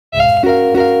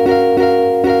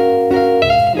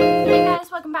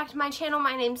to my channel.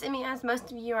 My name's Emmy, as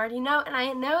most of you already know, and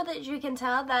I know that you can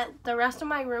tell that the rest of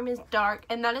my room is dark,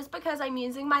 and that is because I'm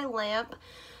using my lamp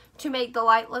to make the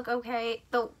light look okay.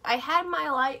 I had my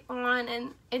light on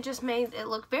and it just made it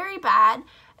look very bad,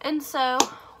 and so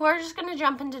we're just going to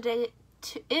jump into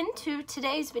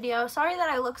today's video. Sorry that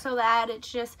I look so bad,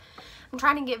 it's just I'm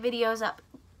trying to get videos up,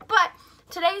 but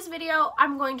today's video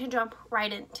I'm going to jump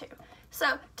right into.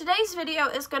 So today's video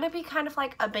is going to be kind of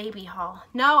like a baby haul.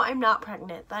 No, I'm not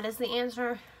pregnant. That is the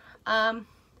answer. Yeah,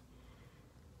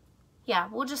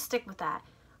 we'll just stick with that.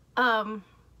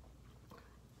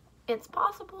 It's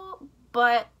possible,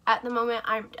 but at the moment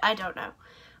I don't know.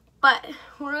 But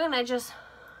we're going to just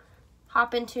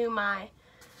hop into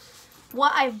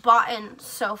what I've bought in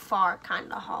so far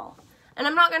kind of haul. And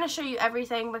I'm not going to show you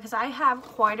everything because I have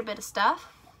quite a bit of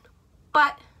stuff,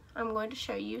 but I'm going to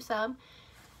show you some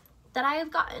that I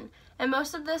have gotten. And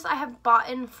most of this I have bought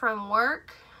in from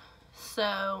work.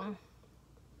 So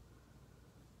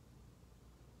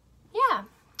yeah,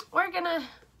 we're gonna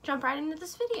jump right into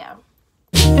this video.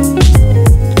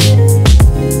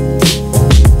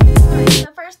 Alright,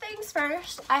 so first things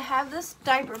first, I have this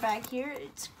diaper bag here.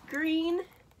 It's green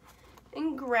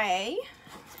and gray.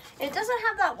 It doesn't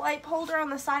have that wipe holder on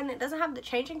the side and it doesn't have the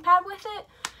changing pad with it,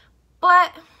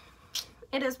 but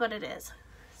it is what it is.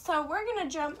 So we're going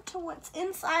to jump to what's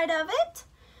inside of it,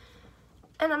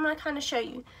 and I'm going to kind of show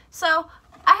you. So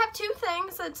I have two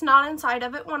things that's not inside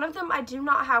of it. One of them I do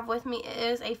not have with me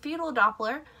is a fetal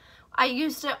Doppler. I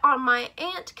used it on my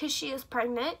aunt because she is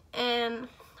pregnant, and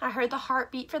I heard the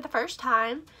heartbeat for the first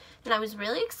time, and I was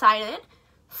really excited.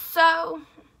 So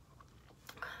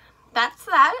that's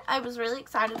that. I was really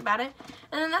excited about it.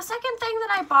 And then the second thing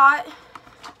that I bought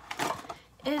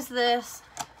is this.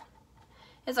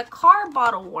 It's a car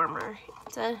bottle warmer.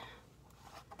 It's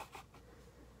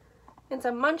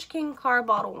a Munchkin car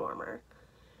bottle warmer.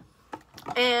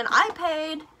 And I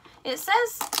paid, it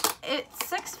says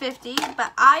it's $6.50,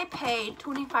 but I paid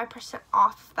 25%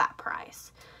 off that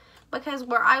price. Because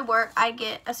where I work, I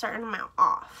get a certain amount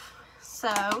off.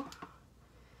 So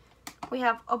we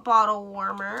have a bottle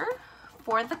warmer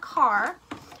for the car.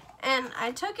 And I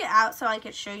took it out so I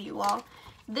could show you all.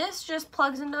 This just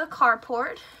plugs into the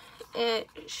carport. It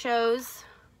shows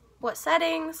what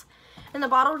settings, and the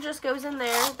bottle just goes in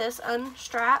there. This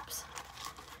unstraps.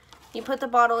 You put the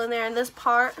bottle in there, and this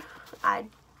part, I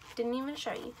didn't even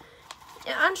show you.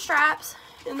 It unstraps,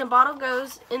 and the bottle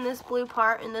goes in this blue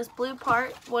part, and this blue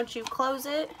part, once you close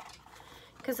it,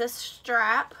 because this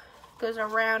strap goes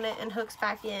around it and hooks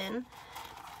back in,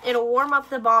 it'll warm up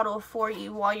the bottle for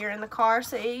you while you're in the car.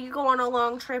 So you go on a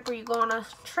long trip, or you go on a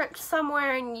trip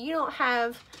somewhere, and you don't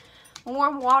have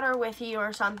warm water with you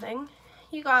or something,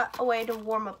 you got a way to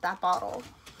warm up that bottle,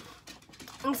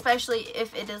 especially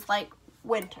if it is like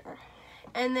winter.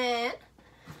 And then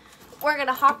we're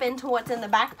gonna hop into what's in the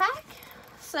backpack.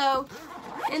 So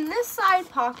in this side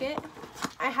pocket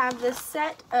I have this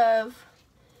set of,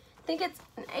 I think it's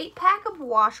an 8-pack of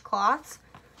washcloths.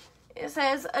 It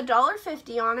says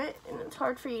 $1.50 on it, and it's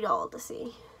hard for you all to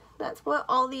see. That's what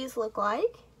all these look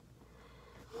like.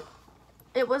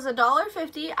 It was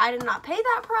 $1.50. I did not pay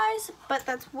that price, but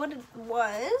that's what it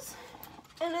was.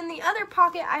 And in the other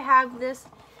pocket, I have this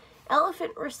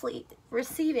elephant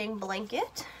receiving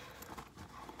blanket.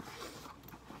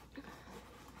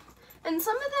 And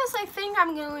some of this I think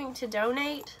I'm going to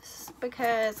donate,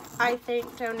 because I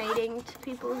think donating to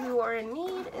people who are in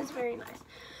need is very nice.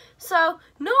 So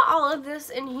not all of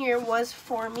this in here was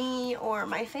for me or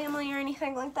my family or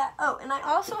anything like that. Oh, and I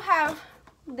also have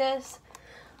this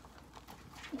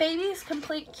Baby's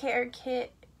Complete Care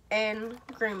Kit and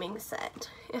grooming set.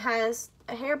 It has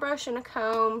a hairbrush and a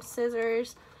comb,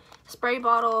 scissors, spray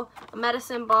bottle, a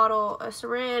medicine bottle, a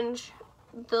syringe,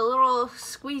 the little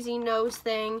squeezy nose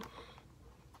thing,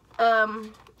 a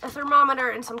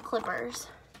thermometer, and some clippers.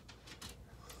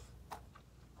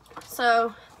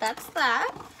 So that's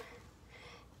that.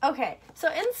 Okay, so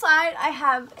inside I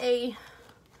have a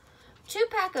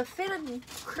 2-pack of fitted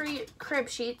crib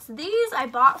sheets. These I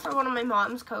bought for one of my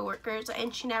mom's coworkers,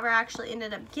 and she never actually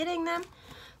ended up getting them,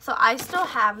 so I still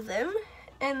have them.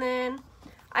 And then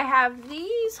I have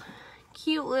these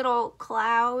cute little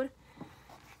cloud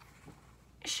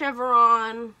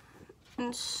chevron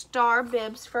and star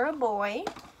bibs for a boy.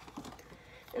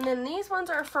 And then these ones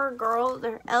are for a girl.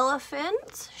 They're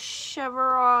elephants,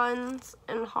 chevrons,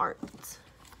 and hearts.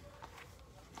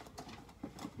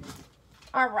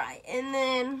 Alright, and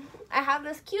then I have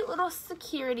this cute little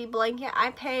security blanket.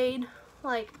 I paid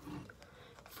like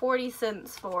 40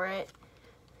 cents for it.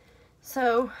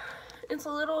 So it's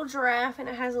a little giraffe, and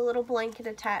it has a little blanket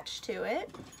attached to it.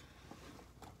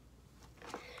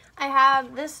 I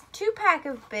have this 2-pack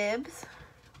of bibs,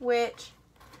 which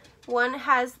one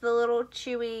has the little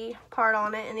chewy part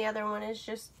on it and the other one is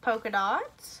just polka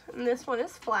dots. And this one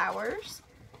is flowers.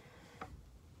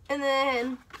 And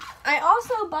then I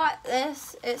also bought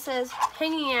this. It says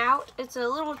hanging out. It's a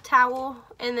little towel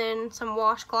and then some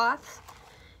washcloths.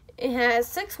 It has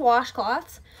 6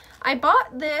 washcloths. I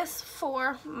bought this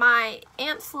for my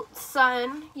aunt's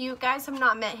son. You guys have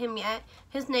not met him yet.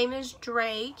 His name is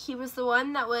Drake. He was the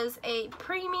one that was a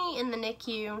preemie in the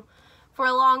NICU for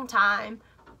a long time.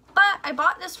 But I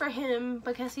bought this for him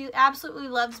because he absolutely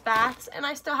loves baths, and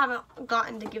I still haven't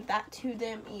gotten to give that to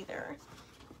them either.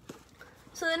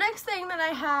 So the next thing that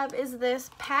I have is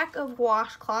this pack of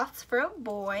washcloths for a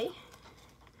boy.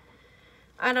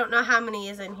 I don't know how many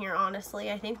is in here,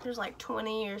 honestly. I think there's like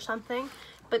 20 or something.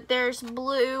 But there's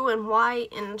blue and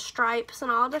white and stripes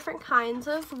and all different kinds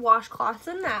of washcloths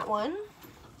in that one.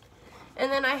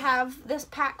 And then I have this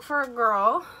pack for a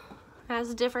girl. It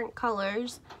has different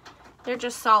colors. They're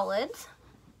just solids.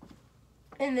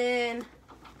 And then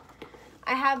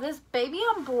I have this baby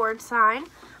on board sign.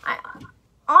 I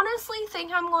honestly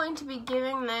think I'm going to be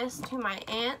giving this to my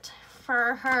aunt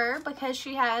for her because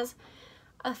she has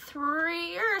a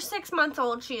 3 or 6 month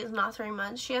old. She is not 3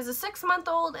 months. She has a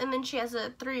 6-month-old and then she has a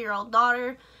 3-year-old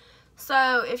daughter.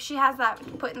 So if she has that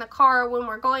to put in the car when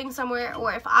we're going somewhere,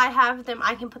 or if I have them,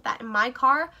 I can put that in my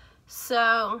car.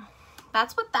 So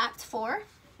that's what that's for.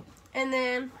 And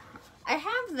then I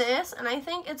have this, and I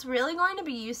think it's really going to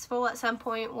be useful at some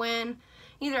point when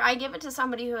either I give it to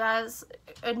somebody who has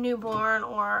a newborn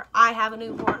or I have a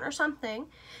newborn or something.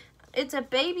 It's a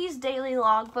baby's daily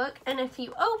logbook, and if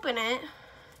you open it,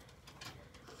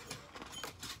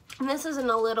 and this isn't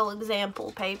a little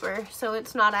example paper, so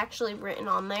it's not actually written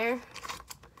on there.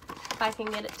 If I can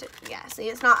get it to, yeah, see,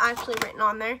 it's not actually written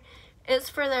on there. It's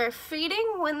for their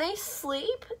feeding when they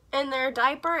sleep, and their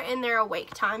diaper, and their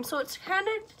awake time. So it's kind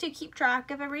of to keep track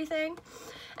of everything.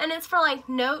 And it's for like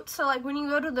notes, so like when you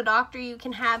go to the doctor, you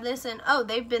can have this and, oh,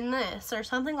 they've been this, or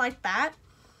something like that.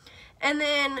 And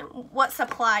then what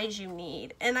supplies you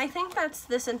need. And I think that's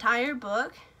this entire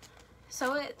book.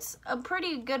 So it's a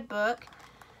pretty good book.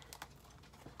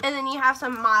 And then you have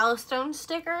some milestone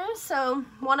stickers. So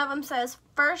one of them says,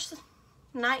 first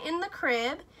night in the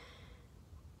crib.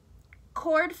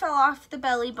 Cord fell off the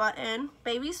belly button.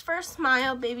 Baby's first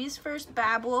smile. Baby's first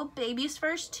babble. Baby's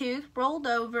first tooth. Rolled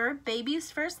over.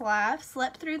 Baby's first laugh.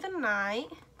 Slept through the night.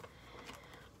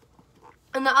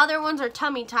 And the other ones are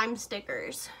tummy time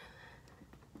stickers.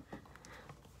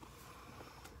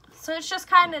 So it's just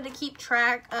kind of to keep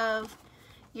track of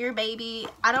your baby.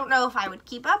 I don't know if I would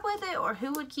keep up with it or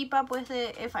who would keep up with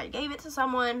it if I gave it to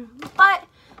someone, but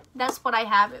that's what I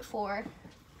have it for.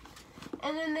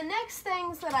 And then the next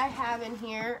things that I have in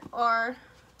here are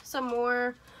some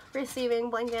more receiving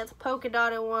blankets, polka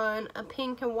dotted one, a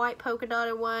pink and white polka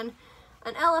dotted one,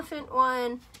 an elephant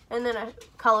one, and then a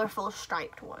colorful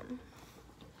striped one.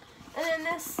 And then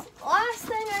this last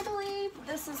thing, I believe,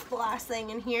 this is the last thing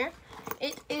in here.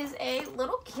 It is a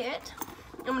little kit.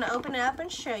 I'm going to open it up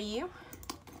and show you.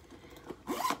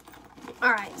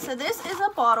 Alright, so this is a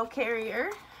bottle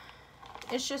carrier.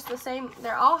 It's just the same, they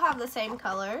all have the same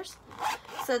colors.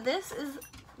 So this is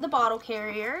the bottle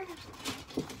carrier.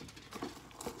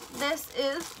 This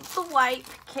is the wipe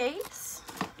case.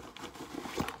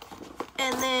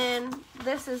 And then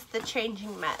this is the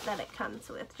changing mat that it comes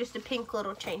with. Just a pink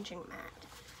little changing mat.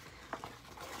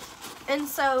 And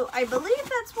so I believe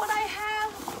that's what I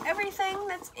have. Everything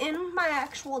that's in my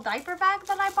actual diaper bag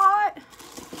that I bought.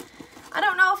 I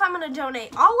don't know if I'm going to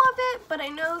donate all of it, but I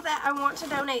know that I want to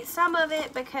donate some of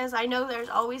it because I know there's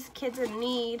always kids in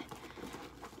need.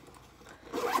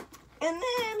 And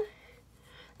then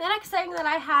the next thing that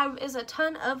I have is a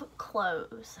ton of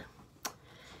clothes.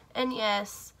 And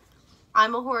yes,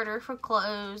 I'm a hoarder for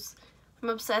clothes. I'm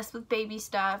obsessed with baby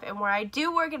stuff. And where I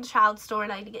do work at a child store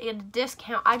and I get a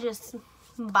discount, I just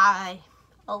buy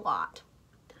a lot.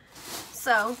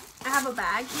 So I have a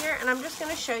bag here and I'm just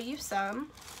going to show you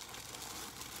some.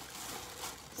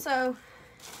 So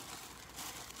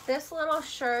this little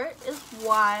shirt is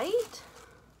white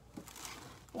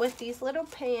with these little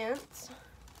pants.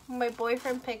 My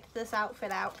boyfriend picked this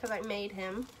outfit out because I made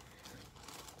him.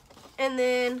 And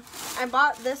then I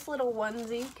bought this little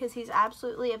onesie because he's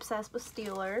absolutely obsessed with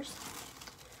Steelers.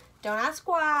 Don't ask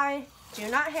why. Do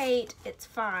not hate. It's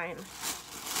fine.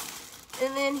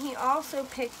 And then he also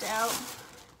picked out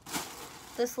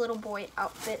this little boy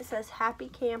outfit. It says Happy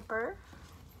Camper.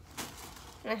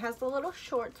 And it has the little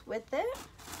shorts with it.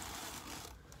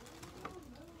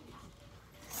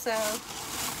 So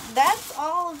that's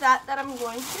all of that I'm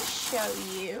going to show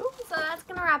you. So that's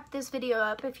going to wrap this video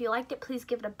up. If you liked it, please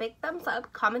give it a big thumbs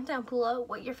up. Comment down below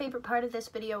what your favorite part of this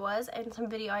video was and some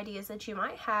video ideas that you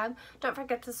might have. Don't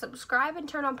forget to subscribe and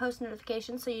turn on post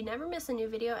notifications so you never miss a new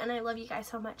video. And I love you guys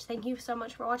so much. Thank you so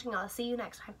much for watching. I'll see you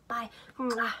next time.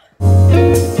 Bye.